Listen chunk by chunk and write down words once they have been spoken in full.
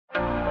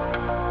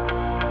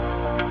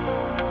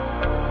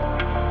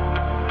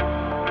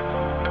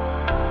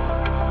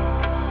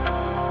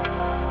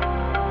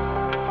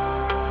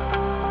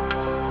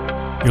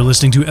You're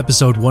listening to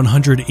episode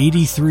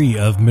 183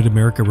 of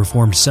Mid-America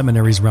Reformed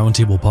Seminary's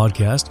Roundtable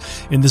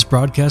podcast. In this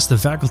broadcast, the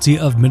faculty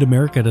of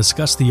Mid-America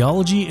discuss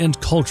theology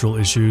and cultural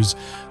issues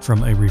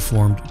from a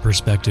Reformed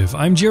perspective.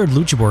 I'm Jared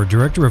Luchabor,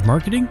 Director of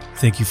Marketing.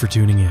 Thank you for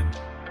tuning in.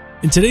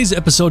 In today's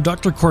episode,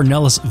 Dr.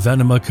 Cornelis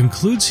Venema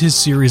concludes his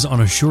series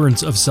on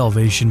assurance of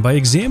salvation by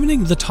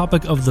examining the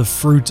topic of the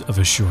fruit of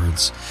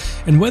assurance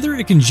and whether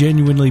it can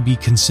genuinely be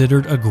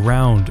considered a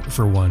ground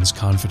for one's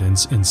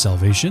confidence in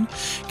salvation.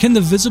 Can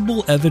the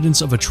visible evidence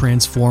of a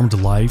transformed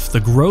life, the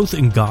growth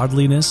in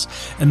godliness,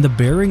 and the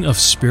bearing of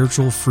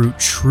spiritual fruit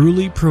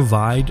truly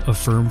provide a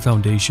firm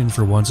foundation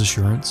for one's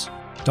assurance?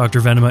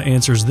 Dr. Venema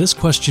answers this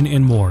question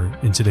and more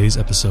in today's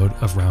episode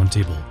of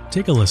Roundtable.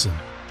 Take a listen.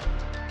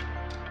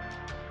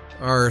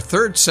 Our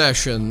third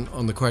session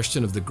on the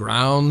question of the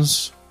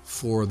grounds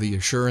for the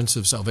assurance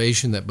of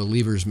salvation that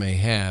believers may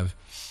have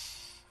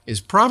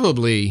is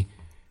probably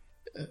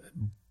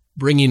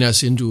bringing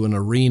us into an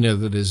arena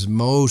that is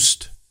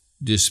most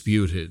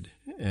disputed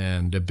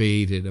and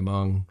debated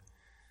among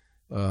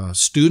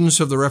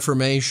students of the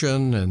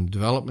Reformation and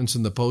developments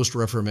in the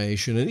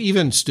post-Reformation, and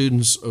even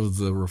students of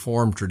the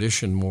Reformed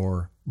tradition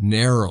more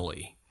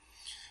narrowly.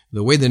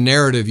 The way the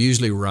narrative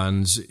usually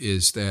runs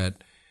is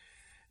that,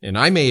 and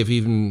I may have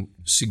even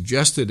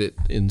suggested it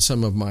in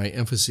some of my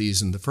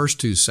emphases in the first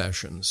two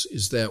sessions,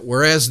 is that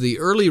whereas the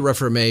early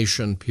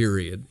Reformation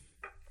period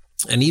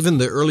and even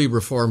the early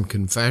Reformed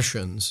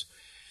confessions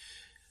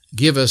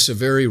give us a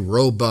very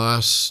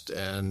robust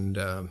and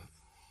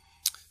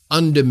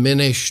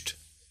undiminished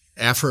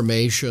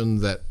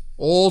affirmation that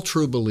all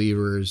true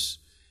believers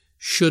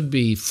should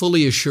be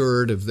fully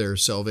assured of their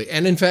salvation,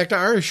 and in fact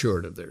are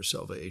assured of their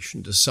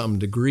salvation to some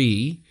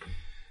degree.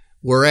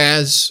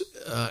 Whereas,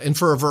 and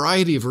for a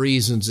variety of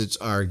reasons, it's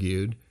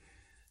argued,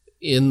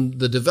 in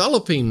the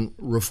developing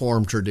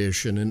Reformed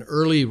tradition, in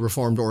early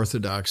Reformed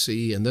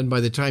Orthodoxy, and then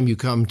by the time you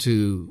come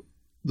to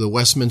the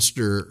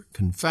Westminster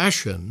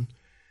Confession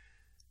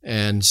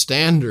and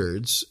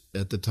standards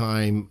at the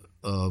time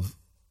of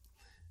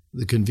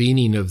the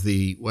convening of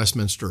the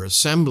Westminster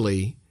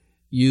Assembly,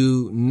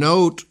 you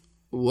note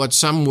what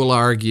some will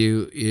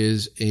argue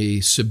is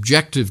a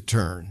subjective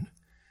turn.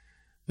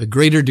 A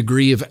greater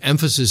degree of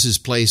emphasis is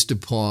placed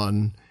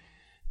upon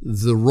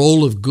the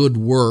role of good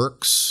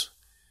works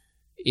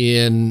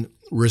in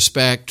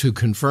respect to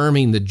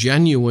confirming the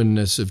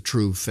genuineness of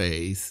true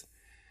faith,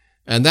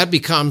 and that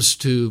comes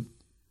to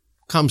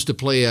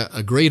play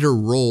a greater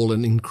role,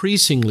 an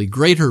increasingly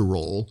greater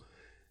role,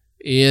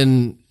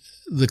 in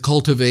the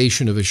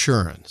cultivation of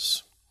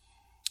assurance.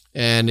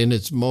 And in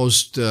its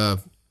most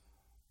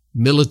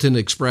militant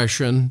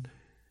expression,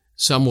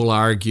 some will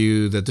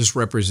argue that this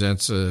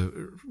represents a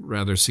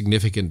rather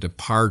significant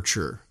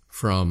departure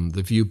from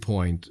the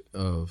viewpoint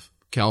of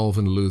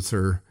Calvin,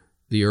 Luther,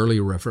 the early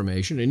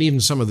Reformation, and even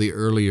some of the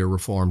earlier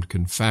Reformed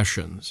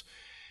confessions.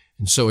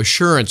 And so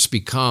assurance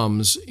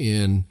becomes,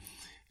 in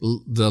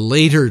the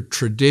later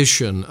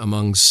tradition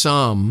among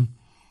some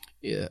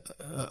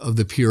of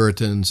the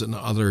Puritans and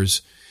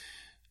others,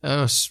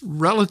 a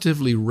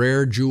relatively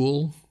rare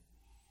jewel,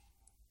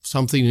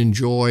 something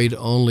enjoyed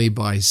only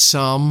by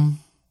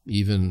some,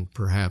 even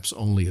perhaps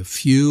only a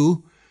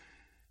few.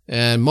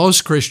 And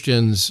most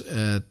Christians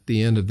at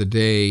the end of the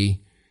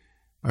day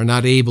are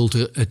not able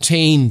to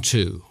attain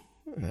to.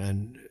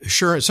 And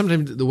assurance,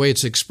 sometimes the way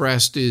it's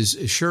expressed is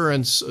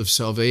assurance of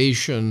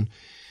salvation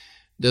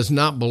does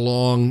not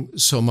belong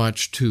so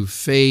much to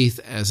faith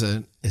as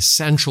an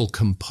essential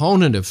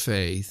component of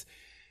faith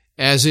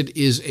as it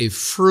is a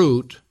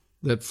fruit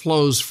that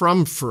flows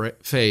from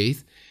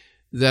faith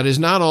that is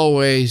not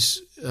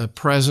always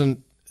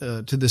present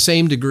to the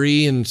same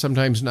degree and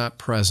sometimes not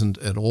present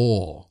at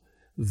all.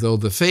 Though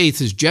the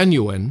faith is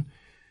genuine,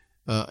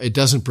 it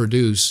doesn't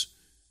produce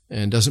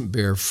and doesn't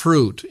bear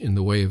fruit in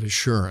the way of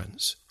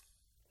assurance.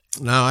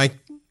 Now,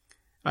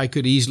 I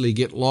could easily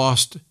get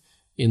lost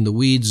in the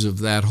weeds of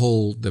that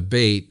whole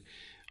debate.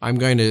 I'm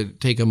going to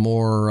take a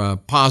more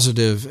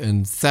positive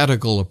and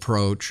thetical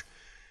approach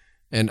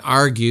and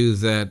argue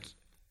that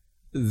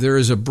there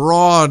is a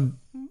broad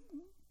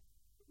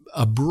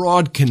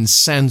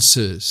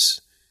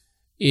consensus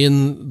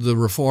in the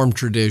Reformed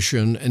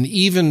tradition, and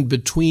even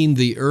between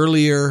the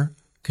earlier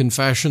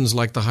confessions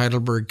like the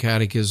Heidelberg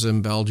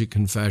Catechism, Belgic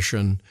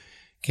Confession,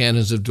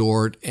 Canons of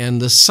Dort, and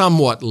the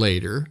somewhat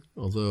later,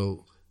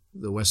 although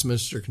the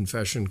Westminster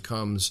Confession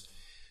comes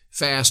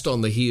fast on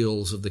the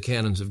heels of the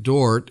Canons of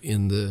Dort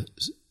in the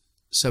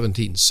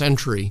 17th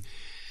century,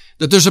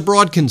 that there's a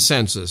broad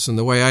consensus. And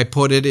the way I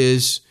put it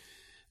is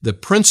the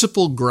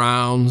principal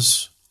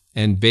grounds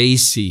and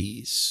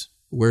bases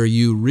where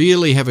you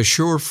really have a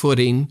sure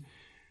footing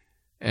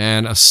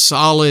and a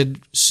solid,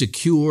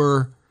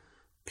 secure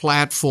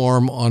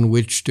platform on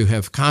which to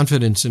have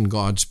confidence in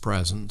God's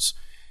presence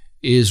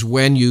is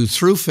when you,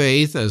 through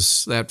faith,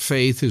 as that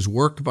faith is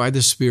worked by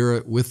the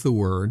Spirit with the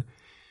Word,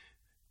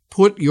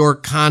 put your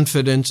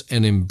confidence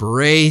and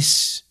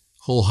embrace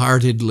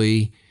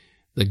wholeheartedly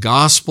the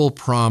gospel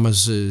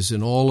promises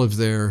in all of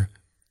their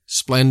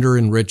splendor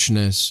and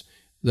richness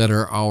that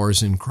are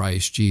ours in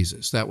Christ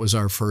Jesus. That was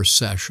our first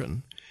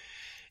session.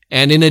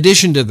 And in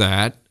addition to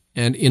that,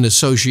 and in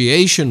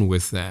association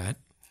with that,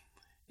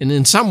 and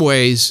in some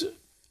ways,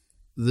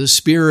 the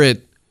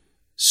Spirit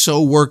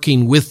so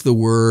working with the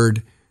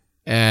Word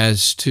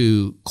as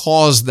to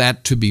cause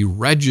that to be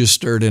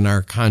registered in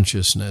our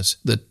consciousness,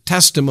 the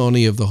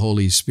testimony of the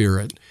Holy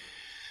Spirit,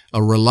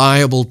 a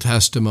reliable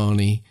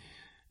testimony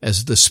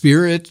as the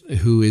Spirit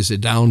who is a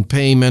down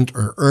payment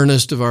or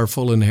earnest of our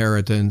full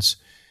inheritance,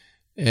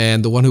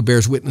 and the one who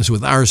bears witness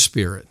with our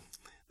spirit.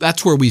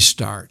 That's where we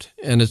start,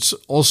 and it's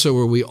also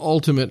where we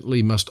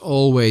ultimately must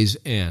always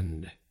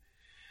end.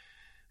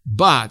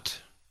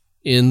 But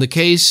in the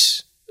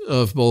case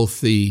of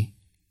both the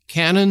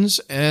canons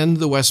and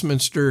the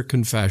Westminster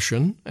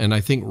Confession, and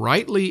I think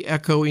rightly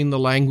echoing the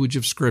language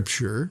of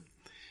Scripture,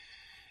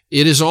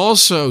 it is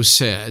also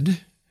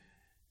said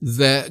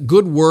that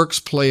good works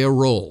play a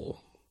role.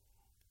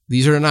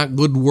 These are not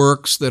good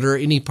works that are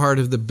any part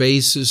of the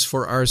basis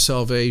for our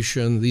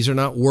salvation. These are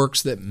not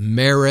works that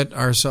merit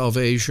our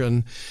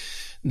salvation.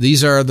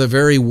 These are the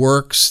very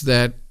works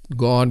that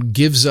God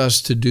gives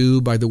us to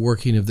do by the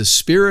working of the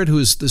Spirit, who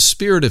is the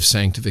Spirit of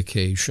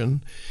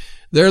sanctification.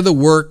 They're the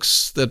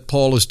works that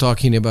Paul is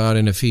talking about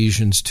in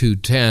Ephesians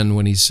 2:10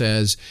 when he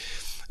says,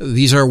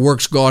 these are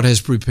works God has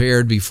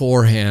prepared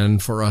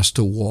beforehand for us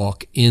to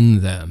walk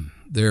in them.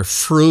 They're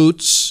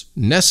fruits,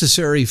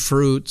 necessary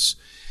fruits,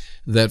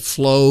 that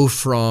flow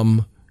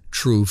from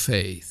true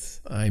faith.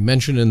 I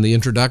mentioned in the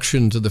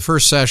introduction to the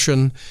first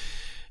session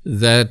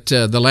that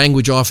the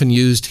language often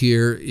used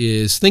here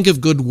is think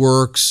of good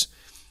works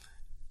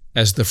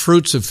as the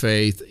fruits of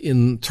faith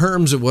in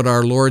terms of what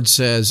our Lord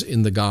says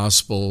in the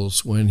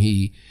Gospels when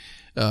he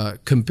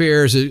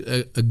compares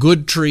a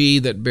good tree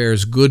that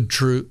bears good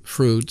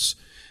fruits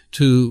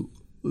to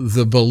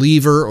the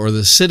believer or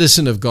the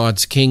citizen of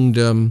God's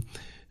kingdom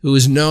who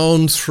is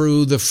known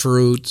through the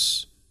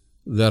fruits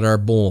that are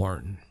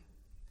born.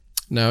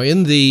 Now,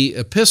 in the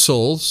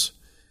epistles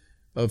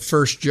of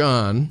 1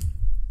 John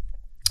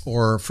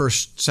or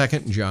 1st,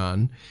 2nd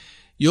John,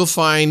 you'll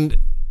find,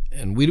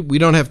 and we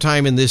don't have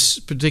time in this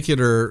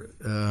particular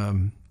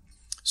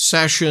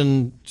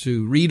session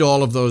to read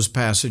all of those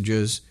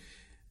passages,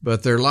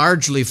 but they're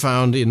largely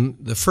found in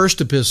the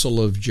first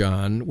epistle of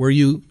John, where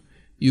you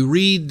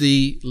read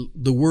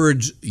the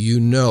words, you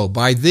know,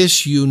 by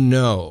this you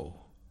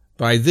know,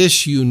 by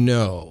this you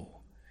know.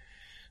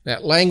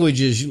 That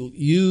language is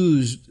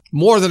used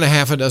more than a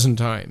half a dozen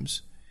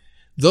times.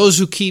 Those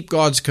who keep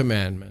God's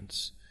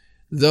commandments,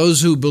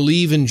 those who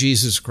believe in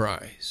Jesus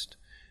Christ,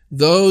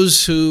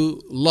 those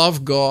who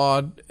love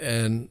God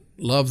and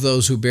love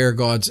those who bear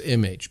God's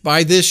image.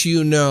 By this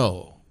you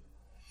know.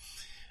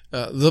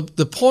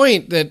 The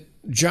point that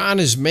John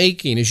is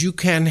making is you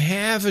can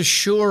have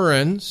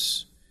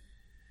assurance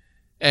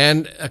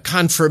and a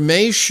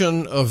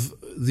confirmation of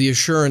the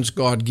assurance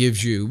God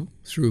gives you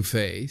through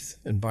faith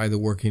and by the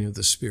working of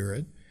the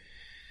Spirit,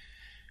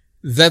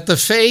 that the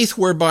faith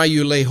whereby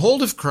you lay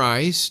hold of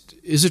Christ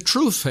is a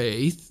true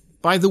faith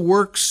by the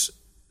works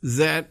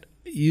that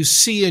you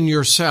see in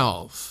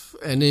yourself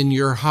and in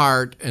your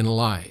heart and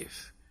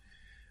life.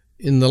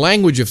 In the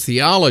language of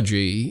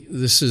theology,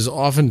 this is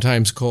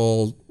oftentimes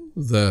called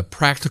the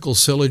practical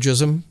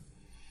syllogism,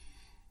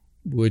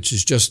 which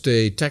is just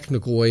a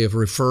technical way of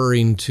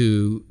referring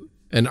to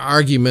an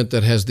argument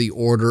that has the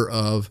order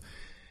of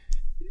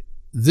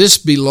this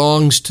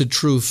belongs to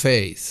true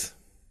faith.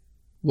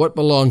 What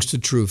belongs to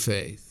true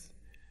faith?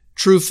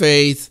 True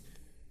faith,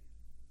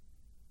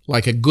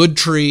 like a good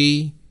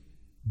tree,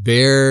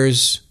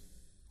 bears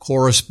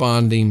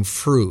corresponding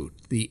fruit.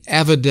 The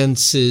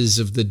evidences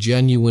of the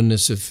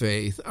genuineness of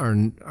faith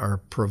are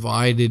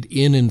provided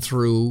in and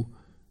through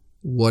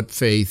what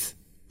faith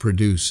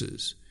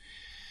produces.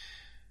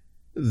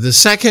 The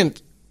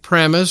second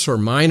premise or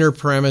minor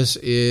premise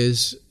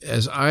is,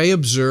 as I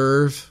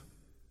observe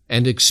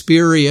and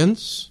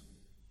experience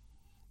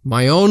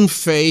my own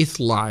faith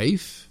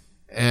life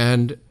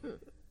and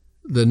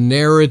the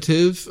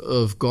narrative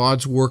of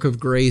God's work of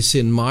grace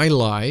in my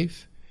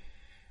life,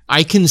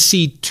 I can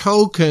see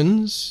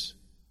tokens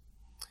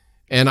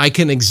and I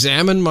can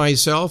examine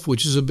myself,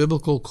 which is a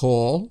biblical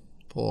call.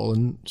 Paul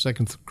in 2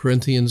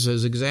 Corinthians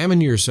says,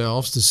 examine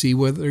yourselves to see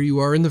whether you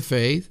are in the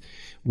faith.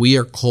 We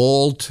are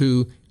called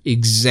to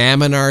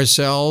examine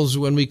ourselves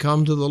when we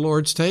come to the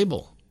Lord's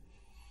table.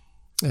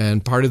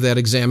 And part of that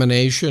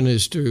examination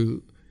is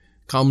to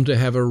come to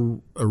have a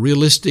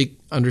realistic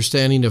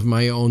understanding of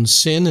my own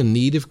sin and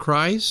need of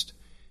Christ.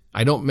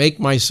 I don't make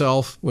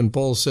myself, when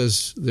Paul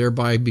says,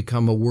 thereby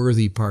become a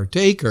worthy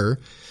partaker.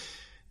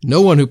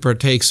 No one who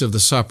partakes of the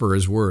supper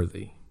is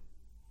worthy.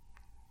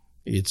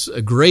 It's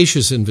a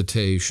gracious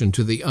invitation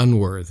to the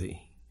unworthy.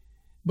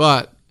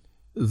 But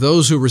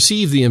those who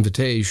receive the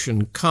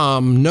invitation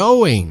come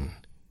knowing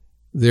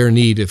their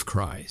need of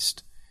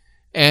Christ,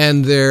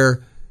 and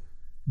they're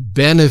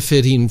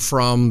benefiting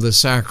from the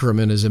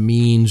sacrament as a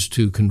means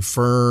to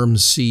confirm,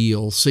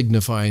 seal,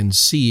 signify, and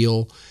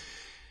seal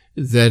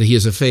that he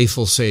is a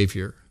faithful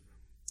Savior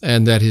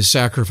and that his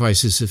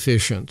sacrifice is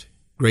sufficient,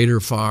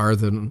 greater far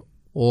than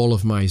all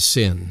of my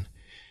sin.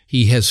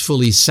 He has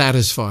fully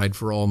satisfied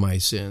for all my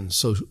sins.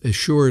 So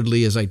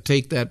assuredly, as I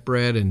take that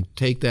bread and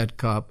take that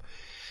cup,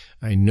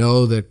 I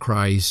know that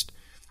Christ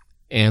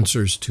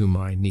answers to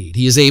my need.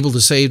 He is able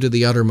to save to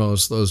the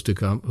uttermost those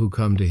who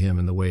come to him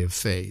in the way of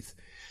faith.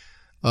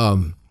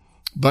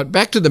 But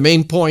back to the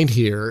main point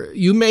here,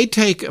 you may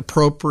take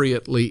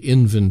appropriately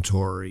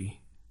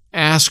inventory.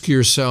 Ask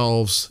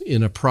yourselves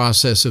in a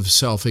process of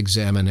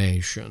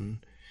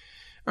self-examination.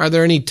 Are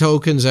there any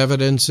tokens,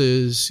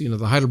 evidences?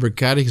 The Heidelberg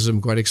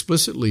Catechism quite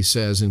explicitly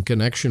says, in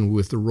connection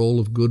with the role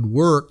of good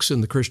works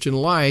in the Christian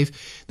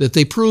life, that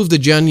they prove the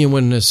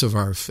genuineness of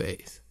our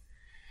faith.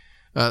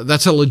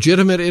 That's a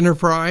legitimate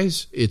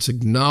enterprise. It's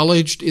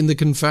acknowledged in the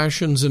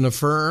confessions and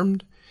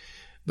affirmed.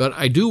 But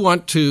I do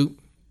want to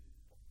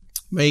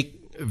make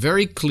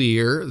very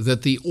clear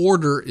that the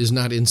order is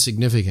not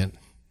insignificant.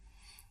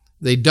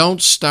 They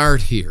don't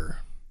start here.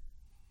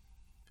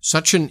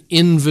 Such an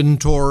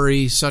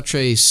inventory, such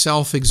a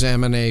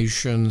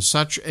self-examination,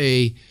 such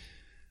a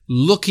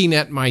looking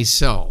at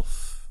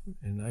myself,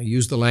 and I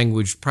use the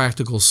language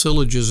practical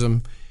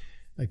syllogism.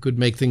 I could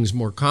make things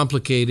more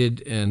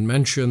complicated and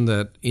mention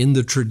that in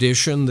the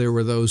tradition there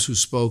were those who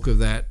spoke of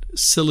that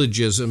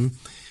syllogism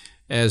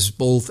as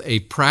both a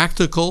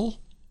practical,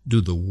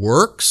 do the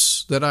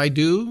works that I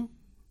do,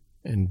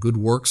 and good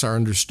works are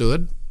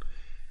understood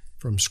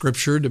from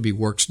Scripture to be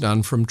works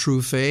done from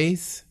true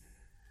faith.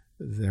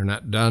 They're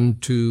not done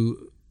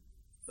to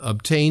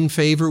obtain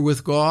favor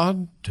with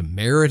God, to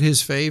merit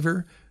his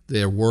favor.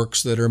 They're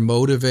works that are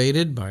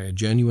motivated by a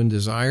genuine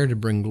desire to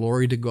bring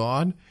glory to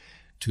God,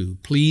 to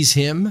please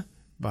him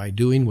by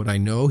doing what I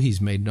know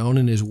he's made known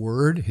in his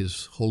word.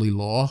 His holy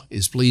law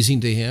is pleasing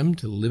to him,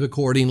 to live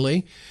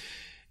accordingly.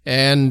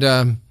 And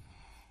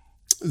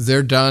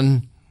they're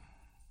done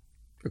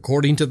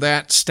according to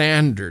that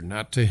standard,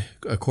 not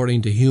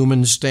according to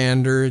human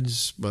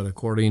standards, but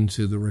according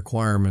to the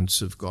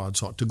requirements of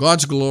God's law, to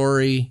God's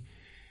glory,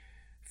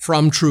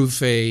 from true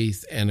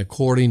faith, and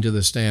according to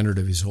the standard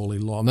of his holy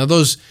law. Now,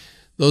 those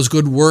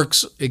good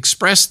works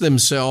express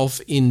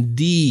themselves in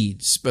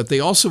deeds, but they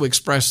also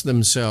express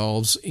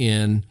themselves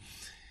in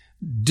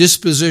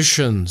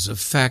dispositions,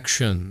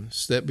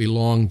 affections that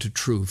belong to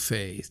true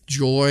faith.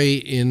 Joy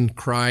in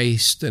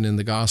Christ and in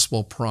the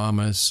gospel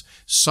promise,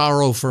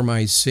 sorrow for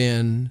my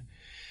sin,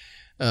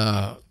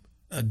 a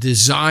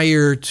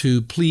desire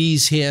to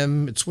please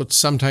him. It's what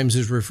sometimes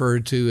is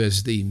referred to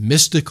as the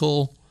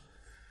mystical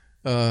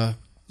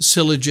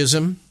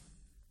syllogism.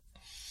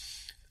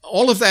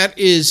 All of that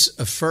is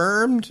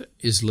affirmed,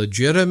 is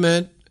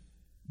legitimate,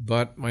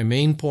 but my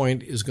main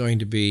point is going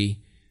to be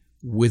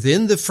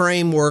within the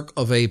framework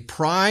of a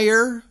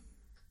prior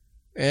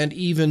and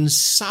even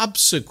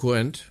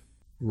subsequent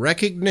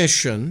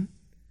recognition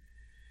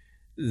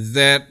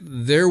that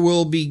there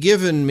will be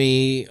given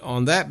me,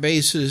 on that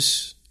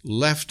basis,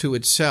 left to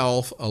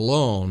itself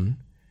alone,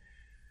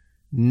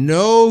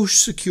 no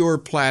secure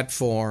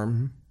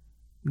platform,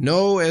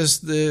 no, as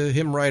the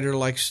hymn writer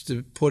likes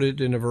to put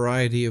it in a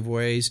variety of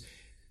ways,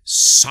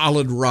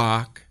 solid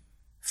rock,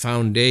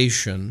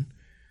 foundation,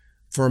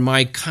 for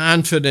my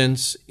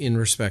confidence in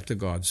respect to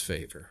God's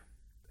favor.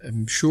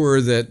 I'm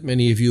sure that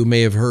many of you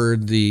may have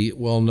heard the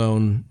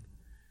well-known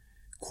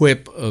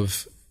quip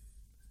of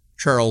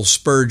Charles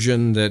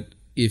Spurgeon that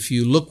if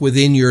you look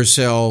within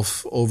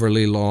yourself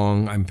overly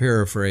long, I'm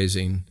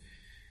paraphrasing,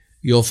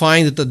 you'll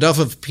find that the dove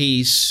of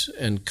peace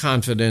and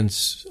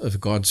confidence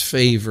of God's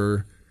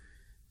favor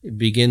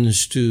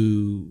begins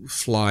to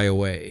fly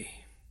away,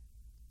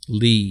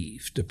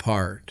 leave,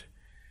 depart.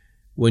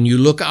 When you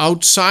look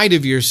outside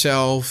of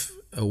yourself,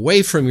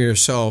 away from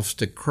yourself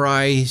to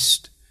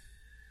Christ,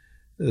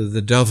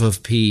 the dove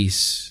of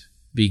peace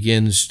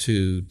begins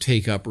to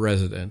take up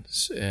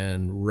residence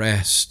and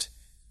rest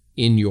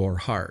in your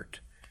heart.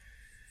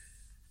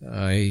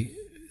 I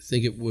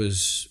think it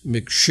was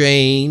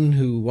McShane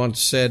who once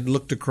said,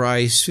 look to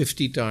Christ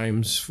 50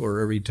 times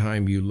for every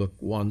time you look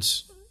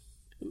once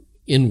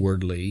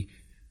inwardly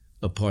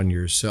upon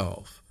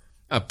yourself.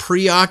 A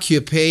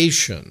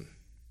preoccupation,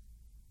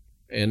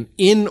 an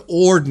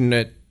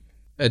inordinate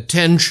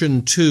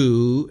attention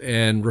to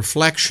and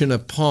reflection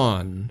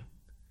upon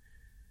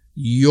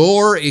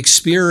your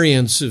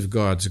experience of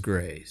God's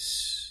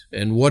grace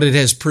and what it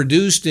has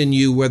produced in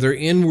you, whether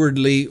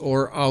inwardly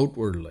or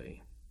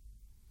outwardly,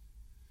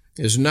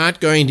 is not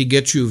going to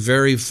get you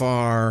very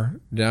far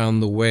down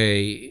the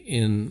way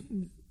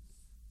in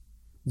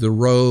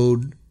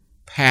the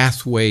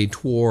pathway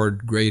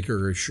toward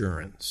greater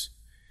assurance.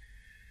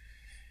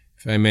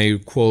 If I may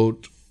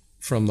quote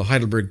from the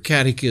Heidelberg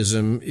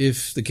Catechism,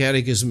 if the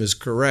Catechism is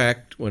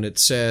correct when it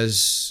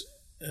says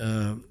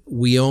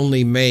we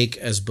only make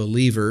as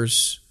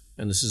believers,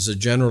 and this is a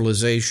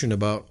generalization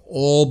about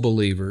all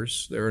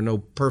believers, there are no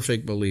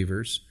perfect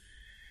believers,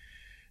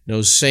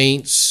 no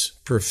saints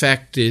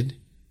perfected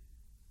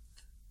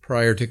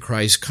prior to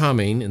Christ's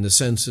coming in the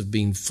sense of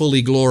being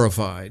fully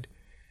glorified,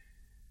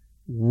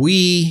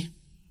 we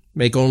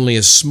make only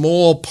a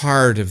small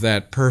part of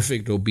that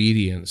perfect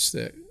obedience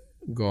that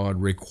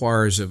God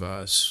requires of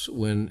us,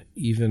 when,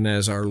 even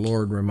as our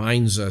Lord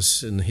reminds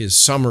us in his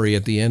summary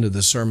at the end of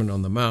the Sermon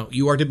on the Mount,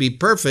 you are to be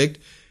perfect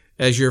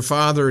as your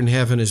Father in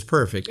heaven is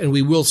perfect, and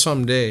we will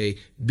someday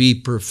be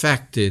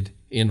perfected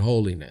in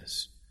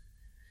holiness.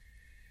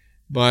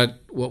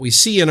 But what we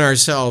see in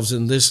ourselves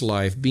in this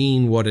life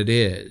being what it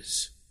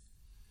is,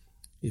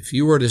 if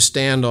you were to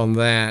stand on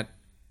that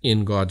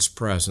in God's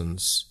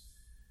presence,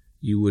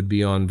 you would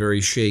be on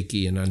very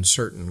shaky and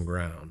uncertain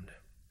ground.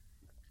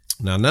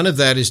 Now, none of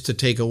that is to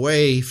take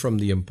away from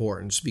the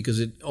importance, because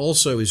it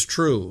also is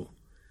true.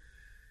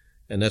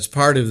 And that's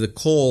part of the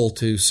call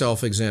to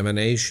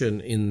self-examination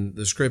in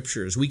the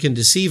Scriptures. We can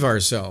deceive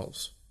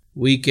ourselves.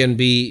 We can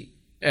be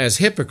as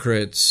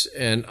hypocrites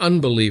and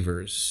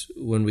unbelievers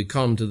when we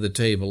come to the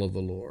table of the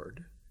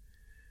Lord.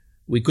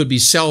 We could be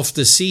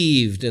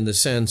self-deceived in the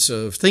sense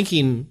of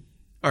thinking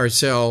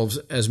ourselves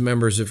as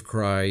members of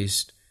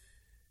Christ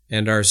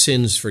and our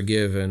sins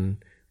forgiven,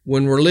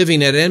 when we're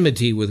living at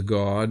enmity with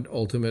God,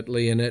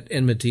 ultimately, and at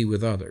enmity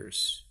with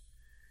others,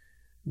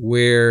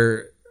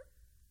 where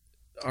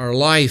our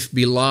life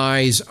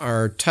belies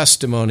our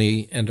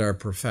testimony and our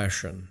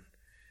profession.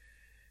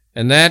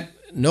 And that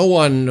no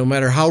one, no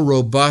matter how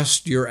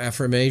robust your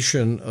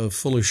affirmation of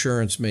full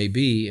assurance may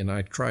be, and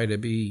I try to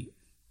be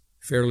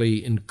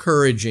fairly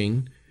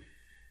encouraging,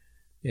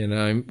 and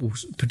I'm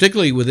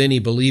particularly with any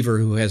believer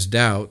who has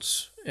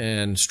doubts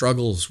and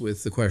struggles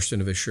with the question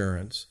of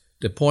assurance,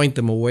 to point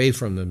them away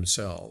from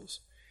themselves.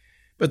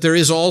 But there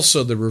is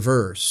also the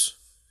reverse.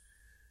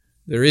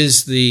 There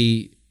is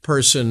the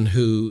person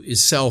who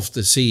is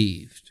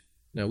self-deceived.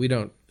 Now, we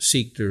don't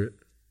seek to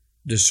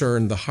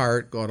discern the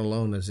heart. God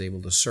alone is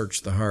able to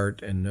search the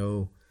heart and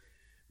know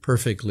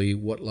perfectly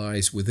what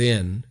lies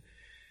within.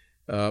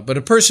 But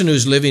a person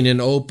who's living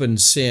in open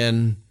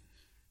sin,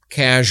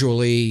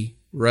 casually,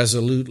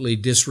 resolutely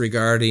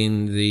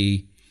disregarding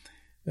the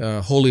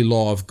holy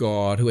law of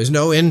God, who has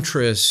no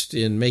interest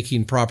in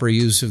making proper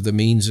use of the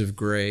means of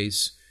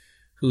grace,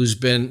 who's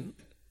been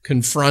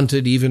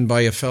confronted even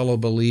by a fellow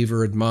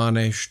believer,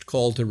 admonished,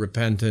 called to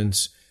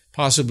repentance,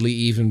 possibly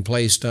even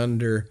placed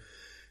under,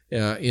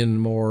 in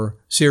more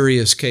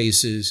serious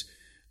cases,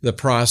 the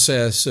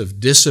process of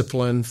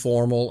discipline,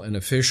 formal and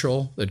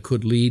official, that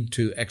could lead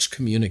to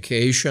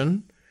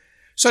excommunication.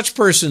 Such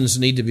persons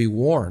need to be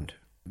warned.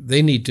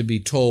 They need to be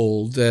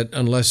told that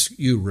unless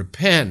you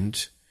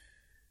repent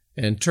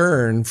and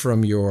turn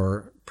from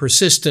your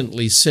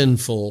persistently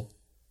sinful,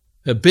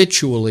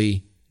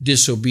 habitually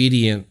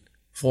disobedient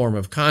form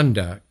of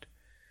conduct,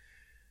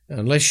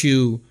 unless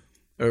you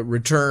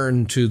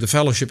return to the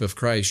fellowship of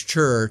Christ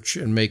Church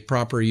and make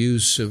proper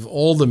use of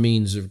all the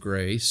means of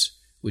grace,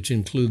 which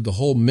include the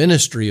whole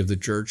ministry of the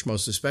church,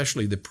 most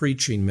especially the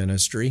preaching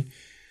ministry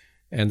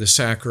and the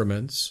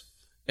sacraments,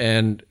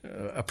 and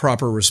a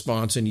proper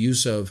response and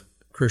use of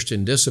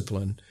Christian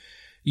discipline,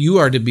 you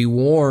are to be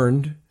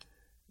warned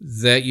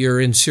that you're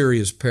in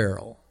serious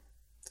peril.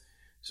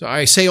 So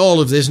I say all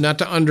of this not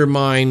to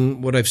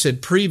undermine what I've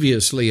said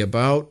previously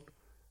about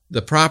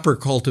the proper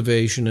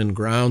cultivation and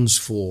grounds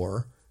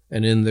for,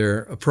 and in their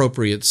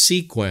appropriate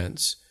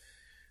sequence,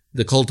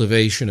 the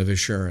cultivation of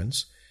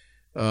assurance.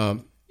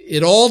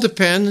 It all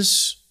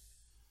depends.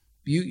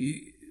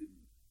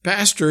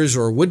 Pastors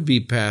or would-be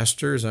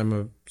pastors, I'm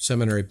a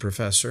seminary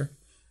professor,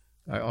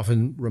 I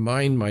often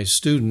remind my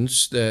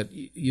students that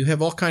you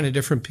have all kinds of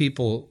different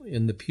people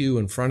in the pew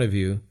in front of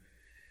you,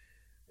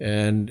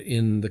 and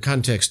in the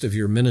context of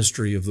your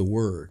ministry of the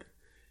Word.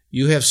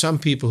 You have some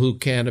people who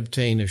can't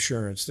obtain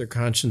assurance. Their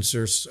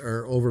consciences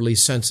are overly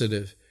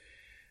sensitive.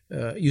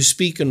 You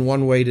speak in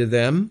one way to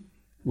them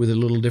with a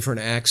little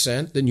different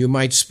accent than you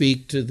might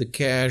speak to the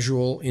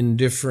casual,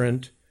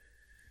 indifferent,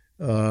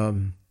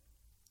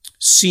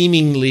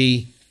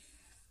 seemingly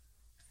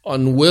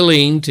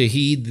unwilling to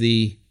heed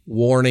the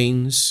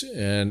warnings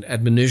and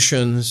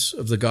admonitions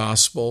of the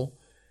gospel.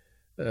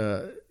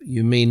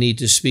 You may need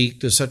to speak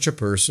to such a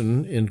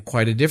person in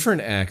quite a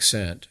different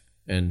accent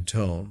and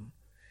tone.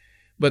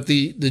 But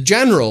the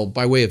general,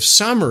 by way of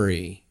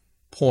summary,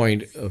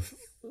 point of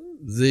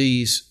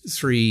these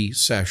three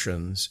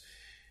sessions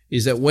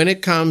is that when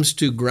it comes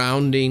to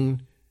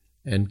grounding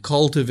and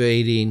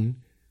cultivating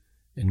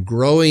and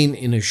growing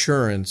in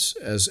assurance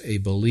as a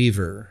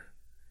believer,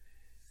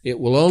 it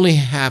will only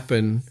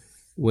happen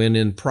when,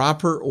 in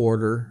proper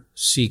order,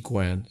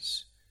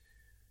 sequence,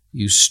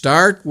 you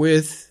start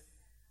with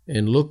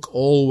and look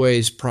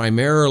always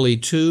primarily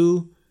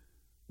to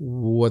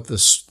what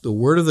the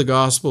word of the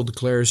gospel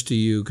declares to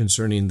you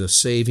concerning the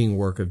saving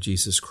work of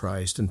Jesus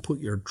Christ, and put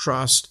your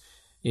trust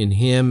in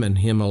Him and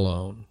Him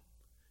alone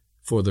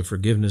for the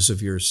forgiveness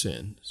of your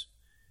sins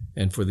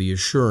and for the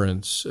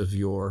assurance of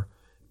your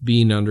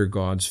being under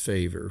God's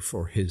favor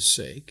for His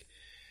sake.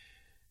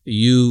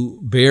 You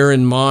bear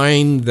in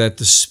mind that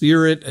the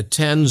Spirit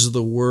attends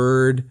the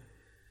Word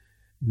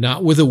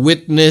not with a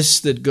witness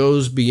that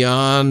goes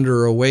beyond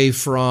or away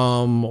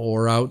from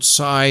or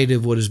outside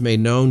of what is made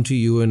known to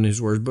you in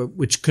His Word, but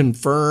which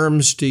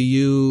confirms to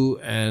you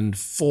and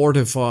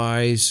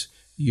fortifies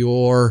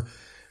your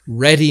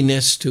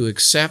readiness to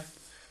accept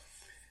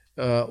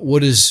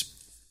what is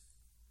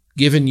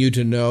given you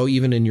to know,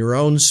 even in your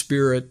own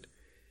spirit.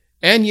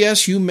 And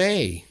yes, you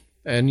may,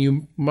 and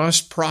you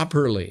must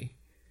properly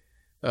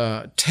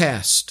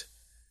test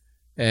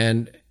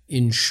and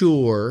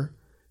ensure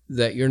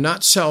that you're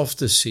not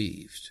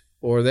self-deceived,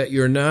 or that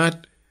you're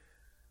not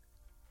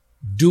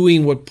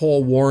doing what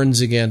Paul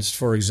warns against,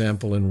 for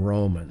example, in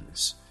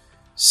Romans,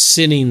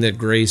 sinning that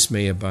grace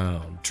may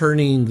abound,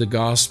 turning the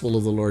gospel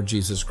of the Lord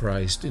Jesus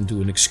Christ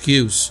into an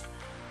excuse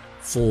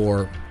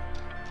for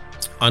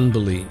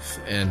unbelief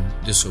and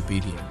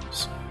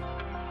disobedience.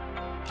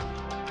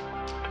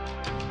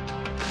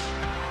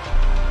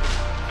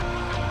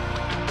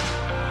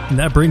 And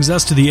that brings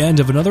us to the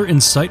end of another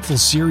insightful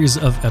series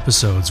of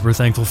episodes. We're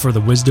thankful for the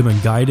wisdom and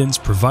guidance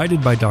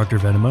provided by Dr.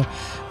 Venema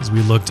as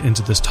we looked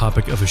into this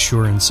topic of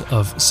assurance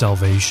of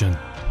salvation.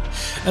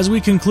 As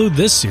we conclude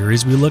this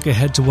series, we look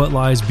ahead to what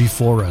lies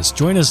before us.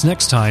 Join us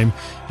next time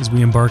as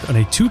we embark on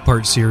a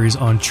two-part series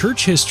on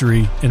church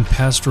history and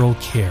pastoral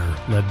care,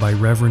 led by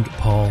Reverend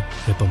Paul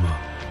Hippema.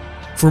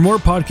 For more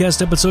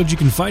podcast episodes, you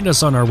can find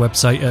us on our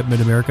website at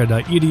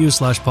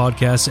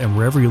midamerica.edu/podcasts, and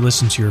wherever you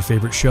listen to your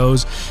favorite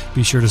shows,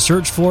 be sure to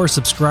search for,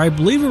 subscribe,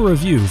 leave a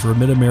review for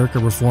Mid-America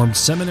Reformed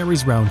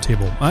Seminaries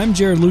Roundtable. I'm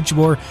Jared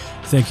Luchabor.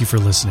 Thank you for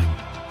listening.